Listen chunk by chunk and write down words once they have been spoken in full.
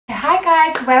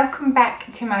guys, welcome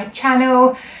back to my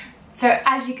channel. So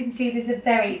as you can see, there's a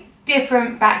very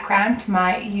different background to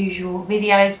my usual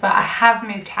videos, but I have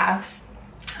moved house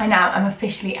and now I'm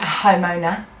officially a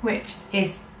homeowner, which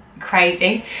is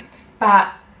crazy,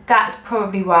 but that's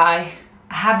probably why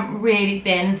I haven't really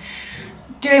been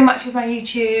doing much with my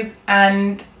YouTube.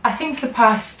 And I think for the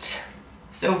past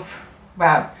sort of,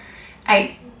 well,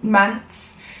 8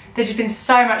 months, there's just been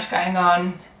so much going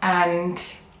on,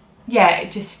 and yeah,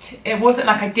 it wasn't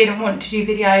like I didn't want to do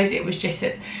videos, it was just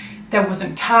that there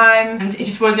wasn't time and it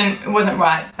just wasn't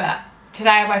right. But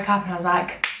today I woke up and I was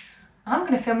like, I'm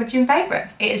gonna film a June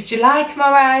favourites. It is July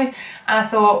tomorrow and I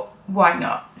thought, why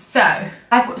not? So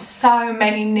I've got so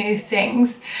many new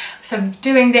things, so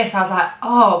doing this I was like,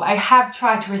 oh, I have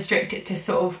tried to restrict it to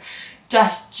sort of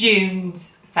just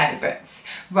June's favourites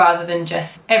rather than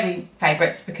just every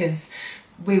favourites, because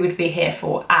we would be here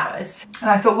for hours.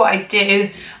 And I thought what I'd do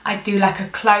like a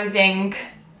clothing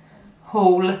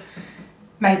haul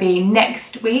maybe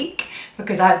next week,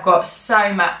 because I've got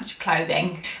so much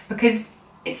clothing, because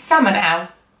it's summer now,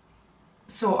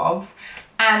 sort of,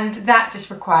 and that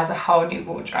just requires a whole new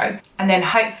wardrobe. And then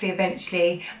hopefully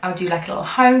eventually I'll do like a little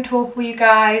home tour for you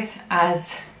guys,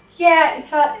 as yeah,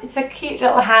 it's a cute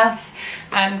little house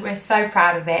and we're so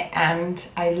proud of it and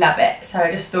I love it. So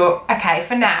I just thought, okay,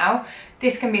 for now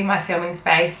this can be my filming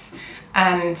space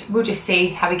and we'll just see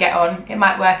how we get on. It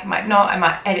might work, it might not. I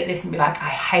might edit this and be like, I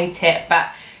hate it,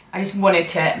 but I just wanted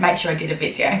to make sure I did a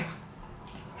video.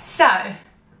 So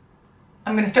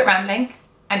I'm gonna stop rambling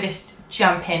and just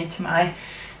jump into my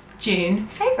June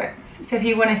favourites. So if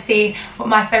you want to see what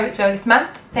my favourites were this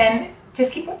month, then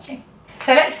just keep watching.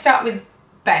 So let's start with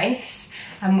base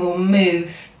and we'll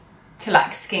move to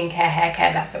like skincare, hair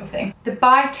care, that sort of thing. The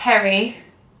By Terry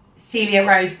Celia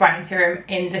Rose Brightening Serum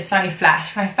in the Sunny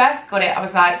Flash. When I first got it, I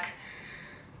was like,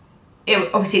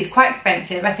 obviously it's quite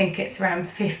expensive. I think it's around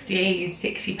 50,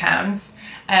 60 pounds.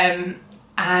 And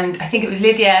I think it was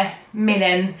Lydia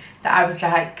Millen that I was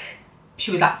like, she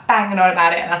was like banging on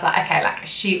about it, and I was like, okay, like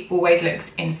she always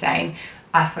looks insane.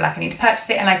 I feel like I need to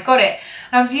purchase it, and I got it.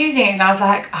 And I was using it and I was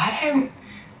like, I don't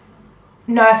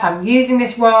know if I'm using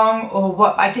this wrong or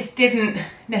what. I just didn't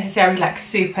necessarily like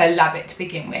super love it to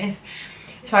begin with.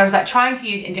 So I was like trying to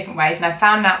use it in different ways, and I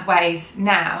found out ways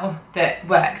now that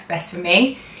works best for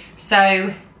me.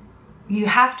 So you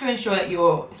have to ensure that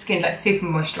your skin's like super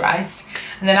moisturized,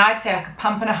 and then I'd say like a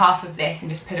pump and a half of this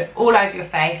and just put it all over your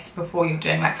face before you're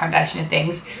doing like foundation and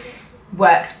things.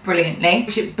 Works brilliantly,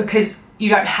 because you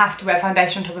don't have to wear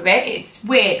foundation on top of it. It's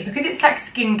weird because it's like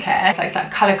skincare, it's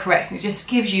like colour corrects, and it just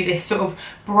gives you this sort of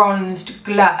bronzed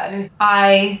glow.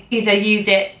 I either use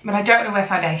it when I don't want to wear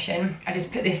foundation, I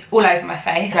just put this all over my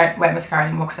face. I don't wear mascara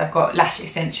anymore because I've got lash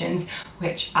extensions,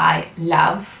 which I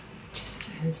love. Just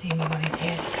zoom in on it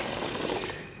here.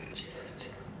 Just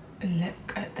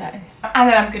look at this. And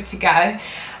then I'm good to go.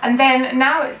 And then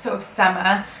now it's sort of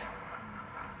summer.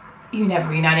 You never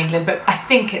really know in England, but I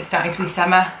think it's starting to be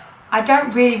summer. I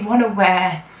don't really want to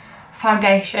wear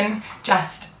foundation,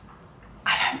 just,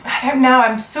 I don't know,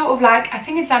 I'm sort of like, I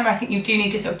think in summer I think you do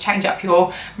need to sort of change up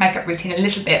your makeup routine a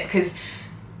little bit, because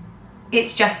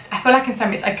it's just, I feel like in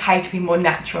summer it's okay to be more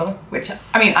natural, which,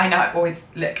 I mean, I know I always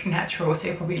look natural, so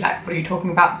you're probably like, what are you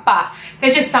talking about? But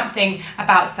there's just something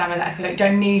about summer that I feel like you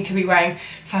don't need to be wearing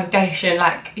foundation.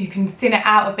 Like, you can thin it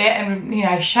out a bit and, you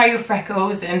know, show your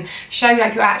freckles and show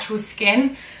like your actual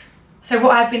skin. So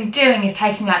what I've been doing is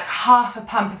taking like half a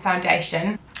pump of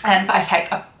foundation, but I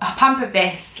take a pump of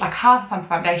this, like half a pump of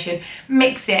foundation,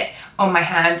 mix it on my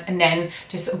hand, and then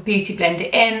just sort of beauty blend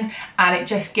it in, and it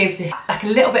just gives this like a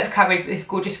little bit of coverage, but this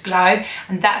gorgeous glow.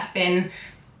 And that's been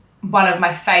one of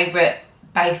my favourite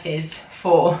bases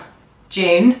for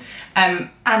June,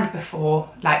 and before.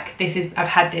 Like, this is, I've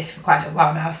had this for quite a little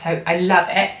while now, so I love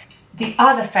it. The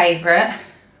other favourite,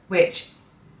 which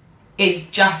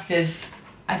is just as,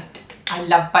 I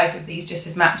love both of these just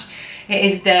as much, it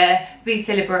is the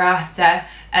Vita Liberata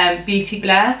Beauty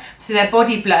Blur. So their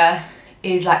body blur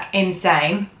is like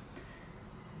insane.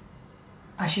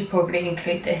 I should probably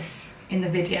include this in the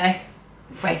video.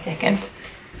 Wait a second.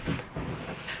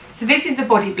 So this is the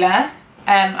body blur.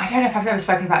 I don't know if I've ever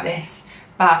spoken about this,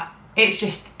 but it's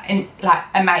just like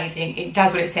amazing. It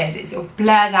does what it says. It sort of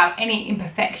blurs out any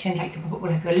imperfections, like you can put all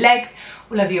over your legs,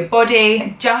 all over your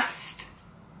body.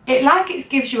 It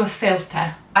gives you a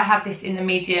filter. I have this in the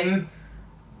medium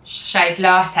shade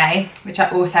Latte, which I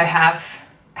also have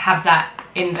that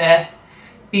in the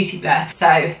Beauty Blur.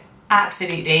 So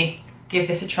absolutely give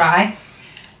this a try.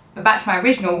 But back to my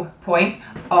original point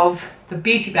of the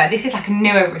Beauty Blur, this is like a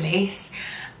newer release,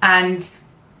 and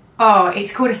Oh,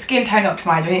 it's called a skin tone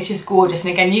optimizer and it's just gorgeous.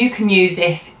 And again, you can use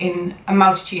this in a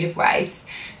multitude of ways.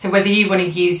 So whether you want to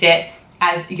use it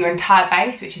as your entire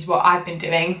base, which is what I've been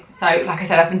doing. So like I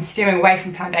said, I've been steering away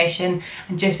from foundation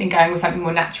and just been going with something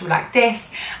more natural like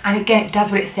this. And again, it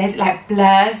does what it says, it like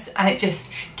blurs and it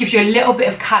just gives you a little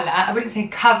bit of colour. I wouldn't say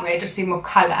coverage, I'd say more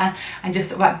colour, and just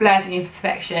sort of like blurs the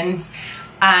imperfections.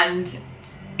 And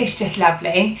it's just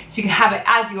lovely. So you can have it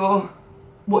as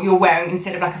what you're wearing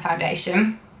instead of like a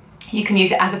foundation. You can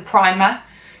use it as a primer.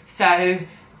 So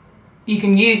you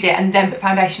can use it and then put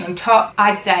foundation on top.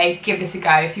 I'd say give this a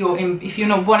go. If you're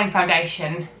not wanting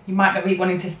foundation, you might not be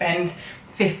wanting to spend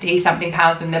 50 something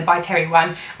pounds on the By Terry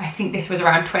one. I think this was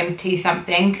around 20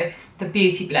 something. The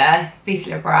Beauty Blur Vita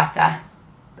Liberata,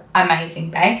 amazing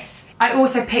base. I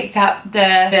also picked up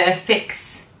the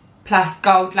Fix Plus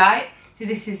Gold Light. So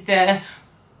this is the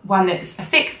one that's a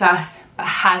Fix Plus but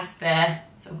has the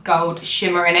sort of gold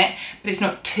shimmer in it, but it's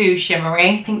not too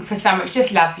shimmery. I think for summer it's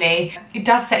just lovely. It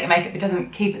does set your makeup, it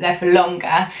doesn't keep it there for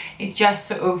longer. It just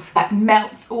sort of like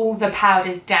melts all the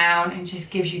powders down and just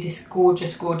gives you this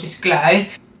gorgeous, gorgeous glow.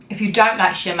 If you don't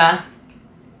like shimmer,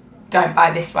 don't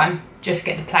buy this one, just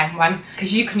get the plain one,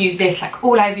 because you can use this like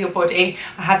all over your body.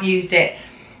 I have used it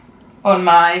on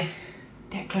my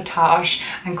décolletage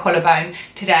and collarbone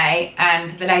today,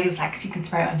 and the lady was like, so you can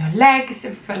spray it on your legs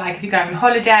for like if you go on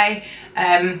holiday.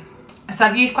 So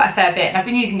I've used quite a fair bit and I've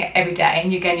been using it every day.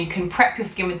 And again, you can prep your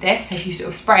skin with this, so if you sort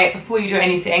of spray it before you do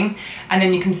anything and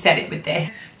then you can set it with this.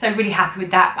 So I'm really happy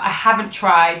with that, but I haven't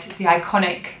tried the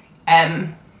iconic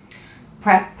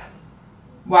prep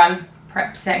one,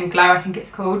 Prep Set and Glow I think it's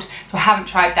called. So I haven't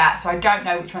tried that, so I don't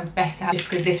know which one's better, just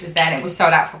because this was there and it was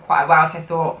sold out for quite a while, so I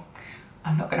thought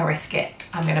I'm not going to risk it,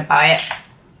 I'm going to buy it.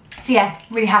 So yeah,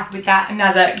 really happy with that.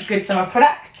 Another good summer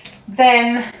product.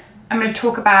 Then I'm going to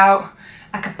talk about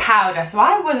like a powder. So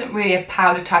I wasn't really a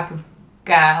powder type of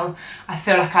girl. I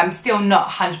feel like I'm still not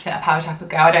 100% a powder type of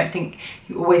girl. I don't think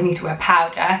you always need to wear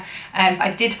powder.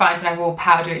 I did find when I wore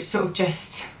powder, it sort of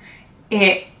just,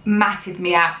 it matted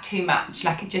me out too much.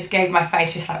 Like it just gave my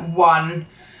face just like one,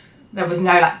 there was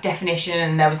no like definition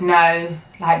and there was no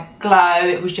like glow.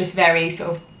 It was just very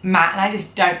sort of matte, and I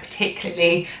just don't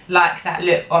particularly like that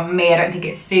look on me. I don't think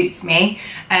it suits me.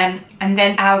 And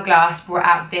then Hourglass brought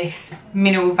out this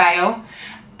mineral veil,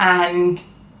 and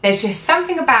there's just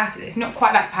something about it that's not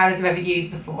quite like powders I've ever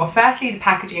used before. Firstly, the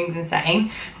packaging's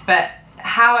insane, but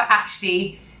how it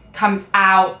actually comes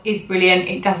out is brilliant.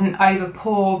 It doesn't over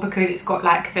pour because it's got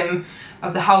like some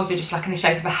of the holes are just like in the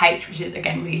shape of a H, which is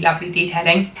again really lovely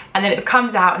detailing. And then it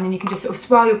comes out and then you can just sort of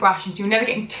swirl your brush, and you're never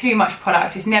getting too much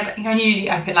product. It's never, you know, usually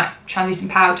open like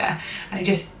translucent powder and it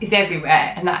just is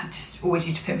everywhere, and that just always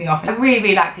used to put me off. And I really,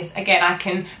 really like this. Again, I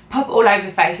can pop it all over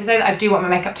the face. So say that I do want my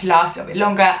makeup to last a little bit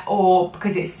longer, or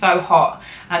because it's so hot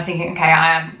and I'm thinking, okay,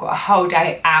 I have got a whole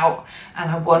day out and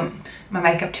I want my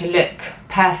makeup to look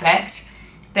perfect,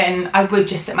 then I would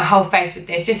just set my whole face with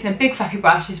this, just in a big fluffy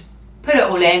brush, just put it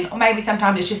all in. Or maybe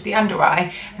sometimes it's just the under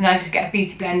eye, and then I just get a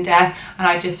beauty blender and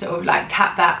I just sort of like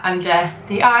tap that under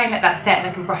the eye and let that set, and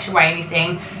I can brush away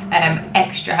anything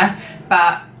extra.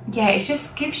 But yeah, it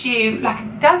just gives you like,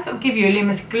 it does sort of give you a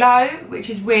luminous glow, which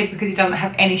is weird because it doesn't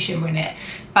have any shimmer in it.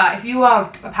 But if you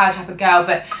are a powder type of girl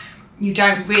but you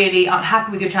aren't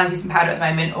happy with your translucent powder at the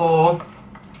moment, or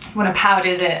want a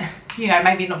powder that, you know,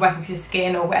 maybe not working for your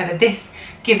skin or whatever,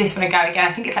 give this one a go. Again,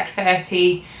 I think it's like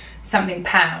 30 something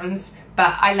pounds,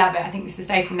 but I love it. I think it's a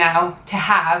staple now to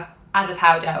have as a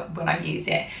powder when I use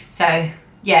it. So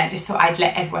yeah, just thought I'd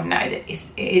let everyone know that it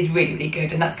is really, really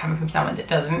good, and that's coming from someone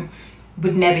that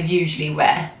would never usually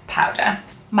wear powder.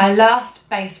 My last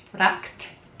base product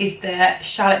is the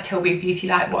Charlotte Tilbury Beauty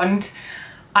Light Wand.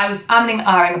 I was umming and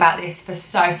ahhing about this for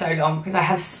so long because I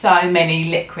have so many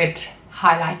liquid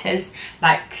highlighters.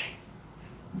 Like,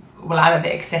 well, I'm a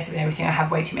bit excessive in everything. I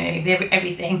have way too many of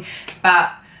everything,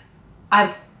 but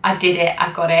I did it,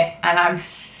 I got it, and I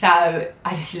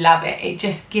just love it. It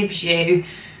just gives you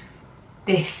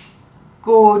this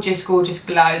gorgeous, gorgeous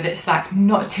glow that's like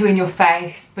not too in your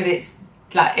face, but it's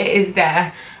like, it is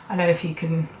there. I don't know if you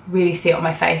can really see it on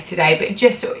my face today, but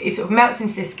it sort of melts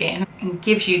into the skin and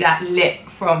gives you that lit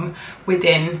from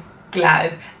within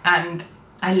glow, and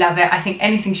I love it. I think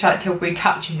anything Charlotte Tilbury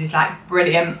touches is like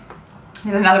brilliant.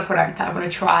 There's another product that I want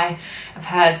to try of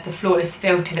hers, the Flawless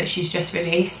Filter that she's just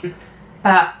released.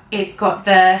 But it's got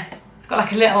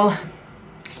like a little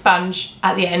sponge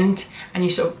at the end, and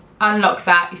you sort of unlock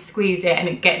that, you squeeze it, and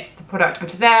it gets the product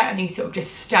onto there, and you sort of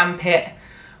just stamp it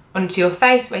onto your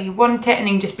face where you want it, and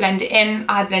then you just blend it in.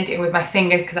 I blend it in with my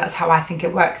finger because that's how I think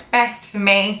it works best for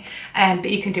me. But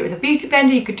you can do it with a beauty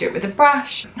blender, you could do it with a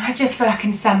brush. I just feel like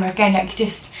in summer, again, like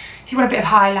if you want a bit of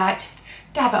highlight, just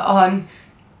dab it on,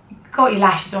 got your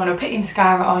lashes on or put your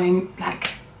mascara on, and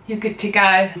like you're good to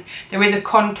go. There is a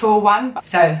contour one,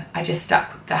 so I just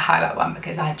stuck with the highlight one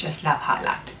because I just love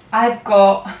highlight. I've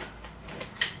got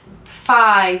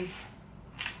five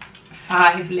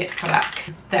lip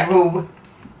products. They're all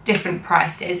different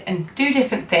prices and do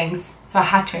different things, so I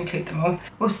had to include them all.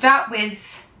 We'll start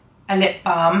with a lip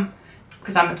balm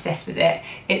because I'm obsessed with it.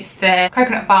 It's the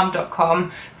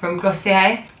coconutbalm.com from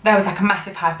Glossier. There was like a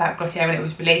massive hype about Glossier when it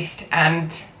was released,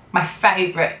 and my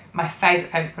favourite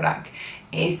product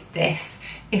is this.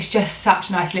 It's just such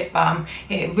a nice lip balm.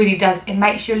 It really does, it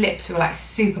makes your lips feel like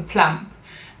super plump,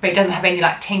 but it doesn't have any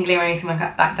like tingling or anything like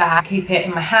that. I keep it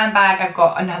in my handbag. I've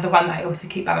got another one that I also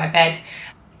keep by my bed,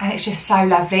 and it's just so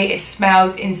lovely. It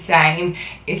smells insane.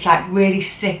 It's like really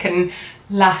thick and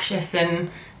luscious, and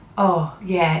oh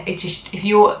yeah, it just, if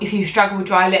you struggle with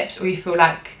dry lips or you feel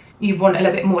like you want a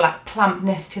little bit more like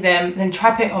plumpness to them, then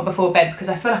try putting it on before bed, because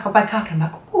I feel like I'll wake up and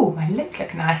I'm like, oh, my lips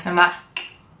look nice, and I'm like,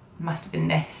 must have been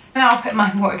this. And I'll put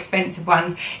my more expensive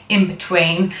ones in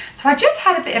between. So I just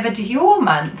had a bit of a Dior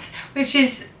month, which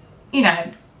is, you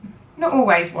know, not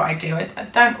always what I do. I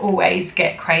don't always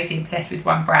get crazy obsessed with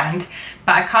one brand,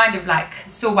 but I kind of like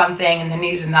saw one thing and then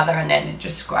needed another, and then it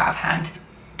just got out of hand.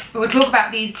 But we'll talk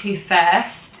about these two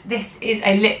first. This is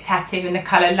a lip tattoo in the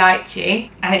colour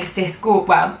Lychee, and it's this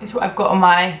well, it's what I've got on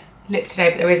my lip today,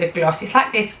 but there is a gloss. It's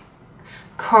like this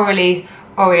corally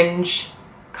orange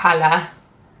colour.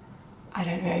 I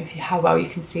don't know how well you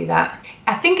can see that.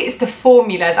 I think it's the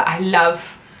formula that I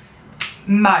love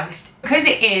most. Because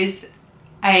it is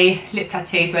a lip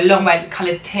tattoo, so a long way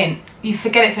coloured tint, you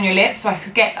forget it's on your lips, so I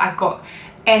forget I've got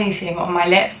anything on my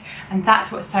lips, and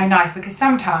that's what's so nice, because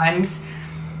sometimes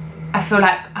I feel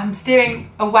like I'm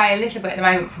steering away a little bit at the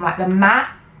moment from like the matte,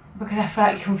 because I feel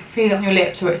like you can feel it on your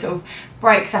lips, or it sort of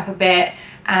breaks up a bit,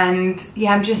 and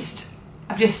yeah, I'm just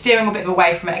steering a bit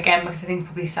away from it again, because I think it's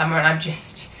probably summer and I'm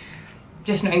just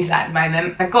not into that at the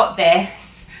moment. I got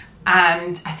this,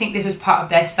 and I think this was part of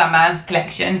their summer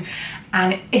collection,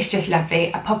 and it's just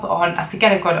lovely. I pop it on, I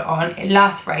forget I've got it on, it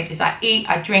lasts for ages. I eat,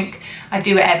 I drink, I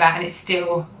do whatever, and it's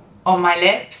still on my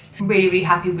lips. I'm really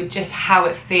happy with just how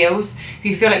it feels. If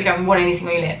you feel like you don't want anything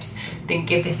on your lips, then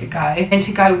give this a go. And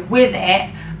to go with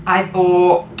it, I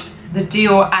bought the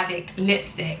Dior Addict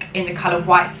lipstick in the colour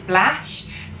White Splash.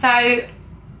 So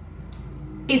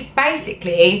it's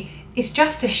basically, it's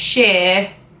just a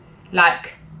sheer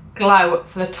like glow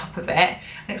for the top of it,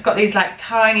 and it's got these like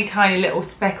tiny little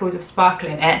speckles of sparkle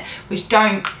in it, which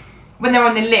don't, when they're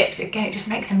on the lips, again, it just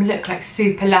makes them look like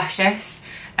super luscious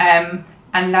and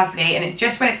lovely, and it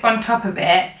just, when it's on top of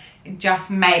it, it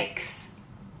just makes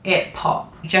it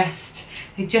pop.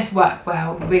 They just work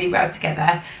well, really well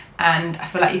together, and I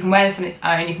feel like you can wear this on its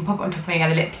own, you can pop it on top of any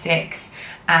other lipsticks,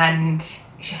 and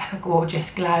it's just like a gorgeous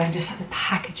glow, and just like the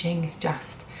packaging is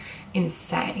just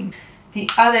insane. The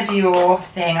other Dior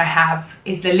thing I have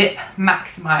is the Lip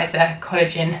Maximizer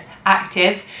Collagen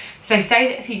Active. So they say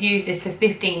that if you use this for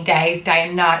 15 days, day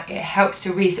and night, it helps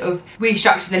to sort of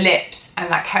restructure the lips and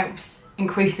like helps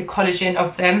increase the collagen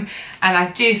of them. And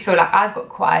I do feel like I've got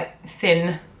quite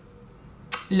thin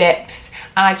lips,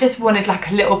 and I just wanted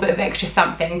like a little bit of extra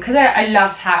something, because I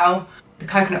loved how the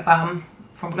coconut balm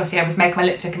from Glossier was making my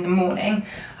lips look in the morning.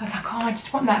 I was like, oh, I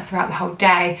just want that throughout the whole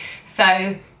day.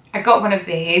 So I got one of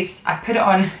these, I put it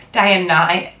on day and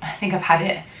night. I think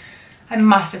I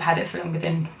must have had it for longer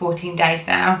than 14 days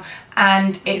now.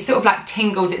 And it sort of like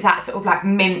tingles, it's that sort of like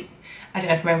mint, I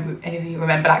don't know if any of you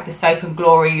remember like the Soap and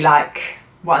Glory like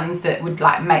ones that would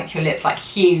like make your lips like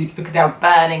huge because they were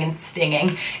burning and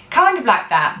stinging. Kind of like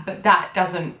that, but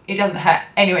it doesn't hurt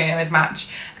anywhere near as much.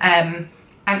 And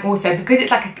also because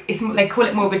it's like they call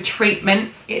it more of a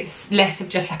treatment, it's less of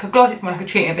just like a gloss, it's more like a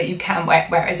treatment, but you can wear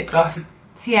it as a gloss.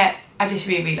 So yeah, I just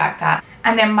really like that.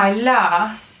 And then my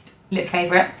last lip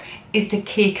favourite is the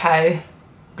Kiko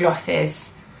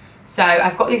glosses. So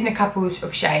I've got these in a couple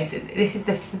of shades. This is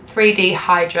the 3D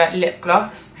Hydra lip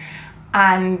gloss,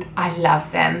 and I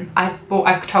love them.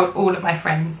 I've told all of my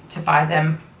friends to buy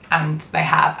them, and they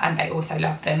have, and they also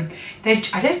love them. I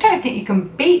just don't think you can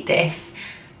beat this.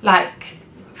 Like,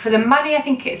 for the money, I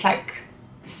think it's like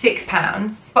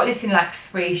 £6. Got this in like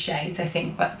 3 shades, I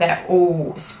think, but they're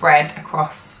all spread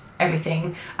across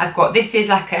everything. I've got, this is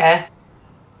like a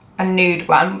nude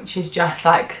one, which is just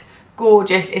like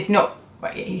gorgeous. It's not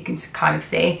well, you can kind of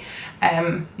see.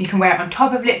 You can wear it on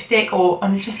top of lipstick or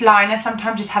on just liner.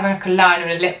 Sometimes just having like a liner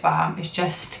and a lip balm is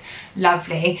just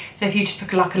lovely. So if you just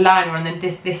put like a liner and then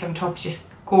this on top is just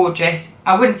gorgeous.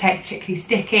 I wouldn't say it's particularly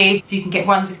sticky, so you can get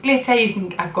ones with glitter.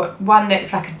 I've got one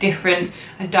that's like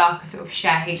a darker sort of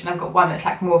shade, and I've got one that's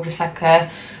like more of just like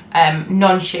a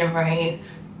non-shimmery,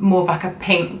 more of like a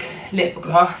pink lip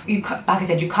gloss. Like I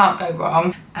said, you can't go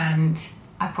wrong, and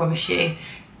I promise you,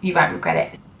 you won't regret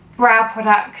it. Brow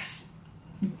products,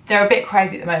 they're a bit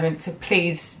crazy at the moment, so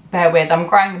please bear with. I'm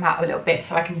growing them out a little bit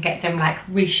so I can get them like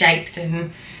reshaped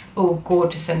and all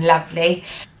gorgeous and lovely.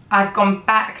 I've gone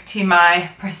back to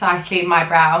my Precisely My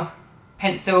Brow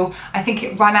pencil. I think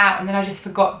it ran out and then I just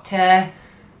forgot to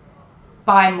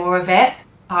buy more of it.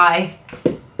 I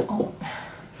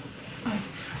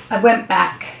went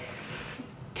back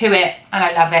to it and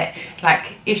I love it.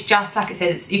 Like, it's just like it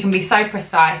says, you can be so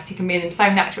precise, you can be them so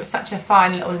natural. It's such a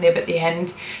fine little nib at the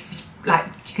end. Just, like,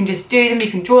 you can just do them, you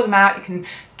can draw them out, you can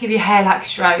give your hair like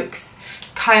strokes,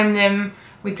 comb them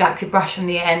with like the brush on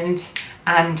the end,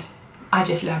 and I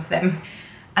just love them.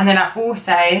 And then I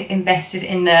also invested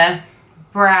in the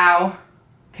brow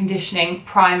conditioning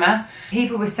primer.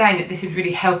 People were saying that this was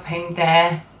really helping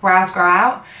their brows grow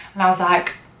out, and I was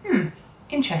like,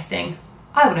 interesting,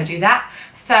 I want to do that.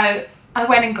 So I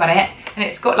went and got it, and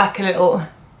it's got like a little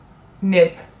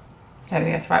nib, I don't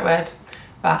think that's the right word,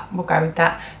 but we'll go with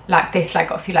that, like this, like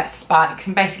got a few like spikes,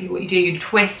 and basically what you do, you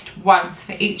twist once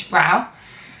for each brow,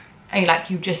 and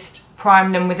you just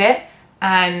prime them with it.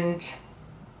 And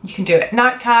you can do it at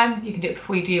night time, you can do it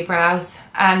before you do your brows.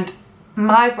 And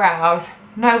my brows,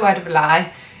 no word of a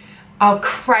lie, are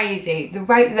crazy. The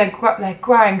rate that they're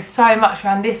growing so much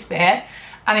around this bit,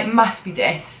 and it must be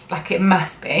this, like it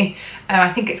must be.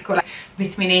 I think it's got like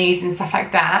vitamin E's and stuff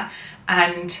like that.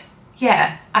 And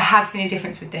yeah, I have seen a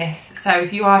difference with this. So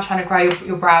if you are trying to grow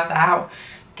your brows out,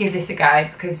 give this a go,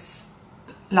 because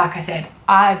like I said,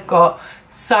 I've got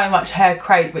so much hair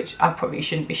growth, which I probably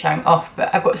shouldn't be showing off,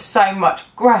 but I've got so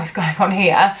much growth going on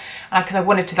here, because I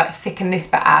wanted to like thicken this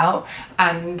bit out.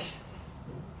 And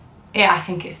yeah, I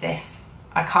think it's this.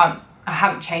 I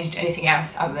haven't changed anything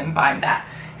else other than buying that,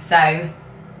 so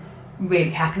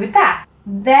really happy with that.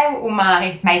 There were all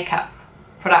my makeup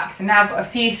products, and now I've got a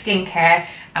few skincare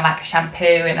and like a shampoo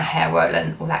and a hair oil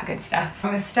and all that good stuff.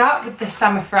 I'm going to start with the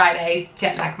Summer Fridays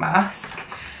jet lag mask.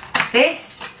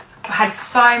 This had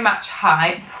so much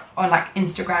hype on like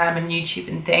Instagram and YouTube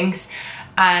and things,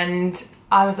 and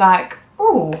I was like,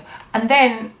 ooh. And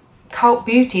then Cult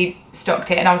Beauty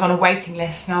stocked it, and I was on a waiting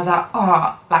list, and I was like,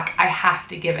 oh, like I have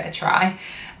to give it a try.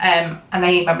 And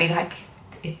they emailed me like,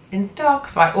 it's in stock,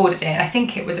 so I ordered it, and I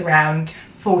think it was around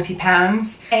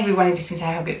 £40. Everyone had just been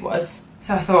saying how good it was,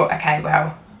 so I thought, okay,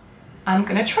 well, I'm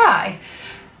gonna try.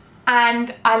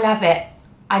 And I love it.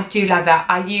 I do love that.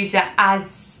 I use it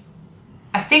as,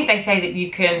 I think they say that you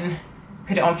can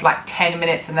put it on for like 10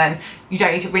 minutes and then you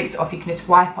don't need to rinse it off, you can just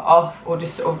wipe it off or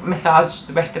just sort of massage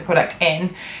the rest of the product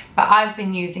in. But I've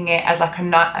been using it as like a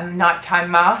nighttime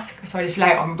mask, so I just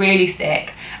lay it on really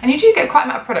thick, and you do get quite a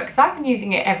amount of product, because I've been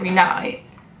using it every night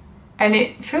and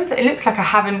it looks like I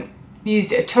haven't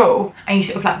used it at all. And you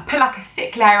sort of like put like a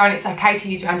thick layer on. It's okay to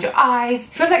use around your eyes.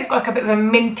 It feels like it's got like a bit of a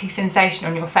minty sensation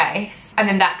on your face, and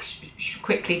then that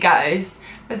quickly goes.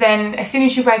 But then as soon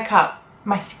as you wake up,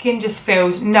 my skin just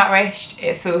feels nourished,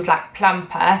 it feels like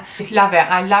plumper. I just love it,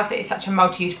 and I love that it's such a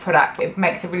multi-use product. It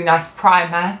makes a really nice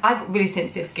primer. I've got really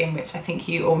sensitive skin, which I think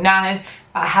you all know,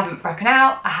 but I haven't broken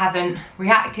out, I haven't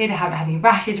reacted, I haven't had any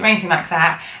rashes or anything like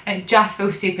that, and it just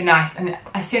feels super nice. And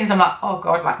as soon as I'm like, oh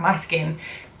god, like my skin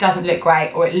doesn't look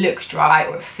great, or it looks dry,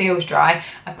 or it feels dry,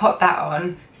 I popped that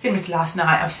on, similar to last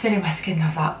night. I was feeling my skin and I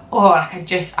was like, oh,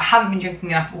 like I haven't been drinking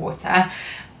enough water,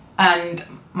 and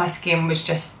my skin was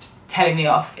just telling me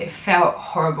off. It felt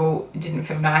horrible, it didn't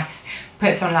feel nice.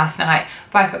 Put this on last night,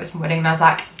 woke up this morning and I was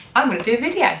like, I'm gonna do a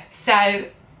video. So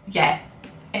yeah,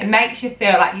 it makes you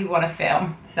feel like you want to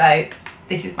film. So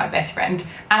this is my best friend,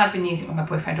 and I've been using it with my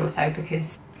boyfriend also,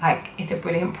 because like it's a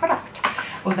brilliant product.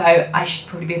 Although I should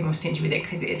probably be more stingy with it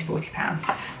because it is £40,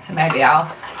 so maybe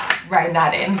I'll rein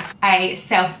that in. A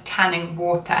self-tanning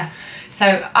water.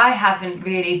 So I haven't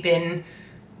really been,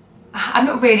 I'm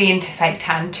not really into fake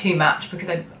tan too much, because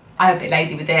I'm a bit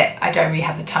lazy with it. I don't really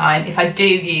have the time. If I do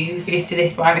use this to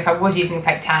this one, if I was using a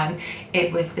fake tan,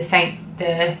 it was the Saint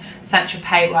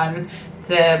Tropez one,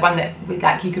 the one that with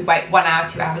like you could wait 1 hour,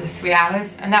 2 hours or 3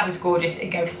 hours, and that was gorgeous. It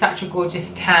gave such a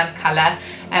gorgeous tan colour,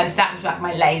 so that was like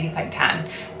my lazy fake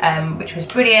tan, which was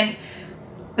brilliant.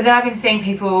 But then I've been seeing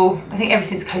people, I think ever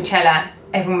since Coachella,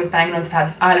 everyone was banging on about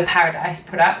this Isle of Paradise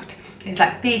product, It's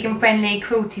like vegan friendly,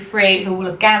 cruelty free, it's all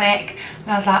organic.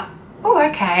 And I was like, oh,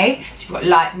 okay. So you've got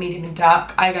light, medium and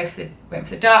dark. I went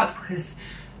for the dark because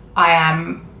I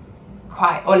am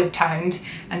quite olive toned,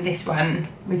 and this one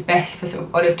was best for sort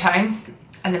of olive tones.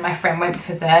 And then my friend went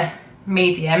for the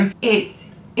medium. It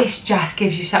just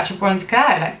gives you such a bronze glow.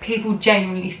 Like, people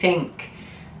genuinely think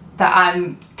that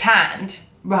I'm tanned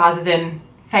rather than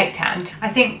fake tanned. I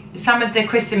think some of the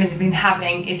criticisms I've been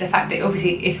having is the fact that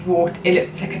obviously it's water, it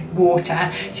looks like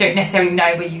water, so you don't necessarily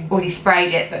know where you've already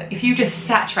sprayed it, but if you just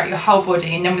saturate your whole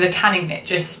body and then with a tanning mitt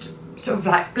just sort of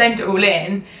like blend it all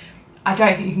in, I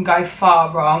don't think you can go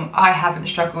far wrong. I haven't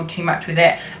struggled too much with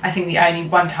it. I think the only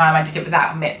one time I did it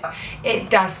without a mitt. It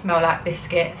does smell like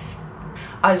biscuits.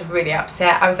 I was really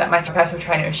upset. I was at my personal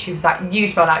trainer and she was like, you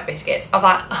smell like biscuits. I was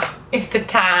like, oh, it's the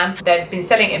tan. They've been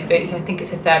selling it in Boots. I think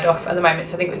it's a third off at the moment,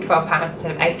 so I think it was £12 instead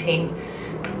of 18.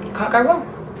 You can't go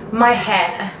wrong. My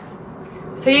hair,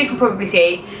 so you can probably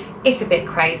see it's a bit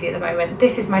crazy at the moment.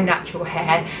 This is my natural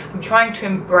hair. I'm trying to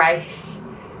embrace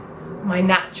my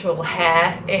natural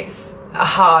hair. It's a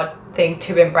hard thing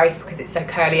to embrace because it's so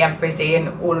curly and frizzy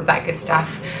and all of that good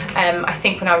stuff. I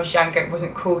think when I was younger it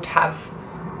wasn't cool to have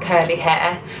curly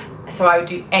hair, so I would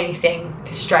do anything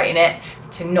to straighten it,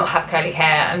 to not have curly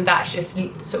hair, and that's just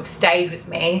sort of stayed with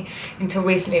me until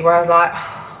recently, where I was like,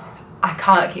 oh, I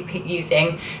can't keep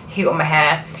using heat on my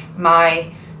hair.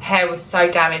 My hair was so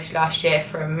damaged last year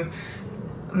from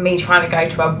me trying to go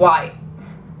to a white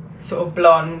sort of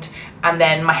blonde, and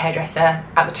then my hairdresser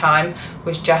at the time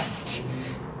was just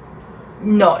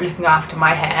not looking after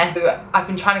my hair. So I've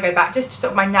been trying to go back just to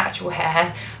sort of my natural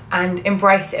hair and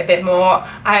embrace it a bit more.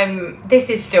 This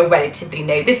is still relatively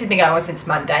new. This has been going on since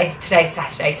Monday. Today's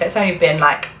Saturday, so it's only been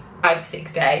like 5 or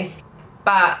 6 days.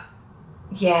 But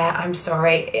yeah, I'm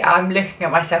sorry. I'm looking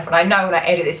at myself and I know when I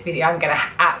edit this video I'm gonna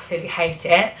absolutely hate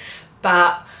it,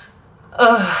 but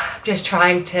I'm just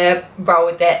trying to roll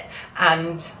with it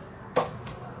and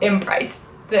embrace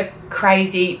the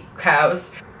crazy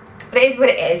curls. But it is what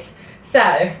it is. So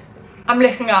I'm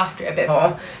looking after it a bit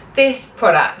more. This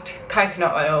product,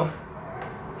 coconut oil,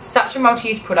 such a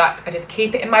multi-use product. I just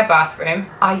keep it in my bathroom.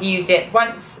 I use it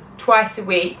once, twice a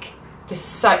week, just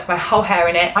soak my whole hair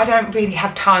in it. I don't really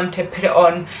have time to put it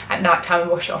on at night time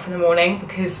and wash it off in the morning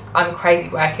because I'm crazy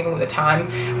working all the time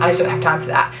and I just don't have time for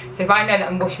that. So if I know that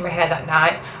I'm washing my hair that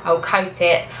night, I'll coat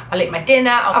it, I'll eat my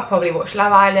dinner, I'll probably watch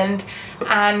Love Island,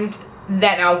 and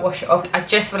then I'll wash it off. I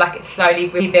just feel like it's slowly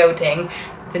rebuilding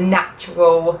the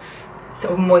natural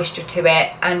sort of moisture to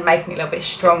it and making it a little bit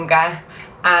stronger.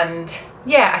 And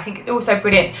yeah, I think it's also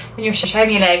brilliant when you're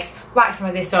shaving your legs, whack some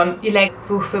of this on, your leg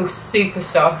will feel super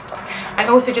soft. And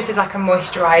also just as like a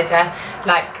moisturiser,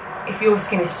 like if your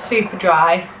skin is super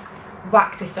dry,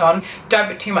 whack this on. Don't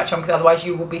put too much on because otherwise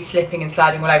you will be slipping and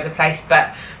sliding all over the place.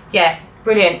 But yeah,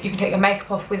 brilliant. You can take your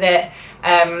makeup off with it.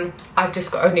 I've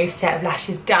just got a new set of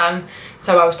lashes done,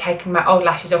 so I was taking my old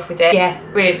lashes off with it. Yeah,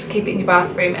 brilliant. Just keep it in your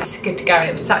bathroom. It's good to go, and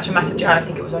it was such a massive jar. I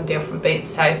think it was on deal from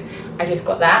Boots, so I just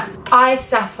got that. I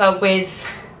suffer with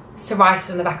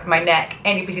psoriasis on the back of my neck.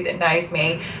 Anybody that knows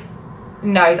me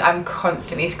knows I'm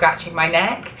constantly scratching my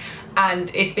neck,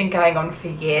 and it's been going on for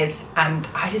years, and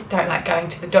I just don't like going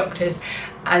to the doctors.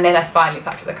 And then I finally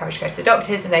plucked up the courage to go to the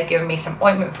doctors, and they've given me some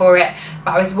ointment for it.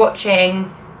 But I was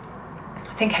watching,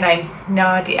 I think her name's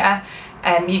Nadia,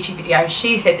 YouTube video, and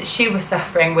she said that she was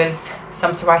suffering with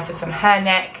some psoriasis on her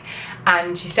neck,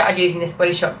 and she started using this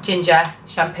Body Shop ginger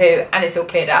shampoo and it's all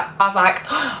cleared up. I was like,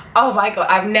 oh my god,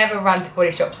 I've never run to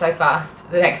Body Shop so fast.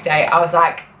 The next day I was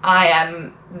like, I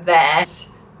am there.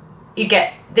 You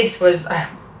get, this was I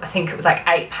think it was like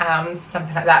 £8,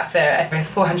 something like that, for a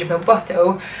 400ml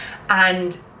bottle,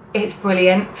 and it's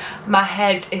brilliant. My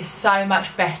head is so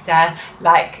much better.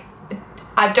 Like,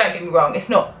 don't get me wrong, it's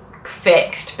not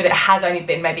fixed, but it has only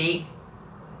been maybe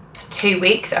 2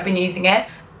 weeks I've been using it.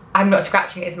 I'm not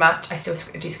scratching it as much. I still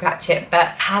do scratch it, but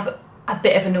have a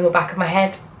bit of a normal back of my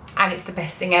head, and it's the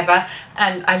best thing ever.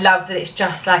 And I love that it's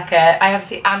just like a, I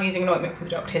obviously am using an ointment from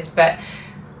the doctors, but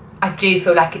I do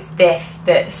feel like it's this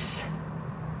that's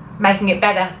making it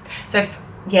better. So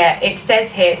yeah, it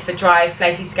says here it's for dry,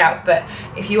 flaky scalp, but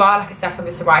if you are like a sufferer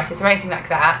with psoriasis or anything like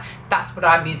that, that's what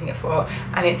I'm using it for,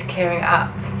 and it's clearing it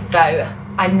up. So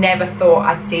I never thought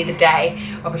I'd see the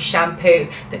day of a shampoo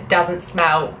that doesn't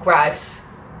smell gross,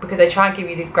 because they try and give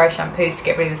you these gross shampoos to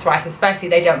get rid of the psoriasis. Firstly,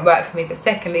 they don't work for me, but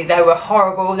secondly, they were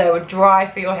horrible. They were dry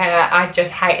for your hair. I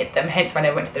just hated them, hence why I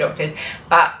never went to the doctors.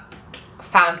 But I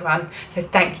found one, so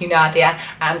thank you, Nadia,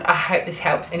 and I hope this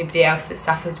helps anybody else that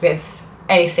suffers with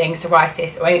anything,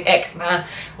 psoriasis or any eczema,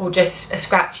 or just a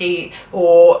scratchy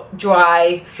or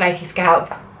dry, flaky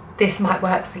scalp. this might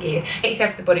work for you.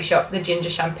 Except for the Body Shop, the ginger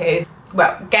shampoo.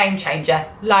 Well, game changer,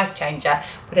 life changer,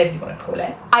 whatever you want to call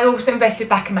it. I also invested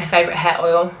back in my favourite hair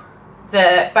oil,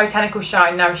 the Botanical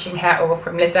Shine Nourishing Hair Oil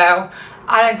from Lizelle.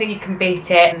 I don't think you can beat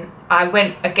it. I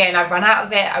went, again, I ran out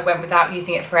of it. I went without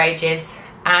using it for ages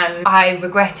and I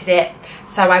regretted it.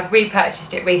 So I've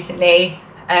repurchased it recently,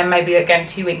 maybe again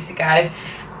 2 weeks ago,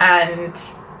 and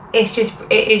it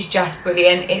is just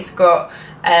brilliant. It's got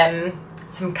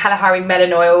some Kalahari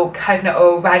melon oil, coconut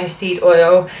oil, radish seed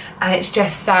oil, and it's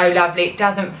just so lovely. It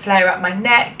doesn't flare up my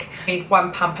neck. You need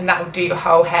 1 pump and that will do your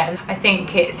whole hair. I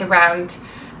think it's around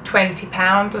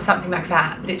 £20 or something like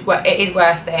that. But it is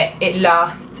worth it. It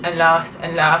lasts and lasts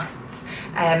and lasts,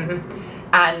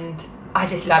 and I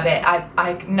just love it.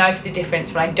 I notice a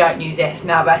difference when I don't use this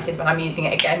now versus when I'm using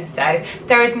it again. So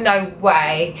there is no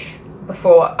way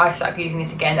before I start using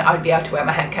this again that I'd be able to wear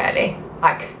my hair curly.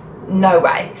 Like, no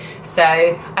way. So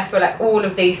I feel like all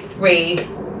of these 3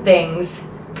 things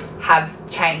have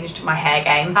changed my hair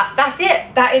game. That's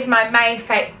it. That is my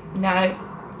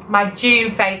my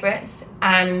June favourites,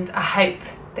 and I hope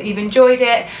that you've enjoyed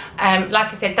it.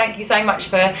 Like I said, thank you so much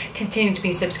for continuing to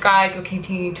be subscribed or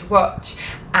continuing to watch,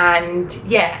 and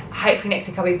yeah, hopefully next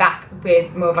week I'll be back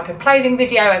with more of like a clothing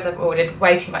video, as I've ordered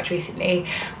way too much recently.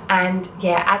 And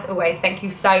yeah, as always, thank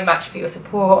you so much for your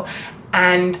support,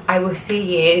 and I will see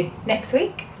you next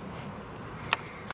week.